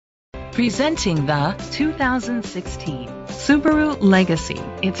Presenting the 2016 Subaru Legacy.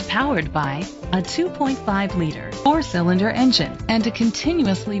 It's powered by a 2.5-liter four-cylinder engine and a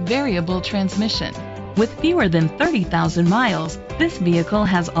continuously variable transmission. With fewer than 30,000 miles, this vehicle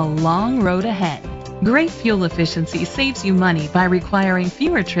has a long road ahead. Great fuel efficiency saves you money by requiring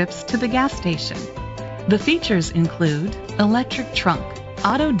fewer trips to the gas station. The features include electric trunk,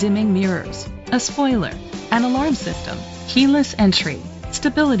 auto-dimming mirrors, a spoiler, an alarm system, keyless entry,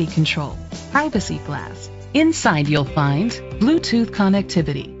 stability control, privacy glass. Inside you'll find Bluetooth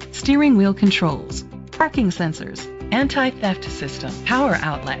connectivity, steering wheel controls, parking sensors, anti-theft system, power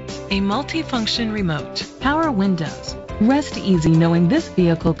outlets, a multi-function remote, power windows. Rest easy knowing this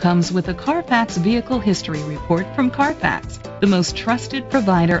vehicle comes with a Carfax Vehicle History Report from Carfax, the most trusted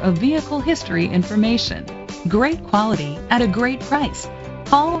provider of vehicle history information. Great quality at a great price.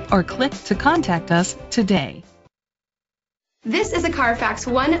 Call or click to contact us today. This is a Carfax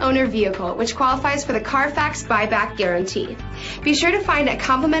one-owner vehicle which qualifies for the Carfax buyback guarantee. Be sure to find a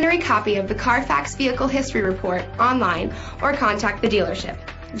complimentary copy of the Carfax Vehicle History Report online or contact the dealership.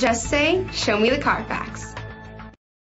 Just say, "Show me the Carfax."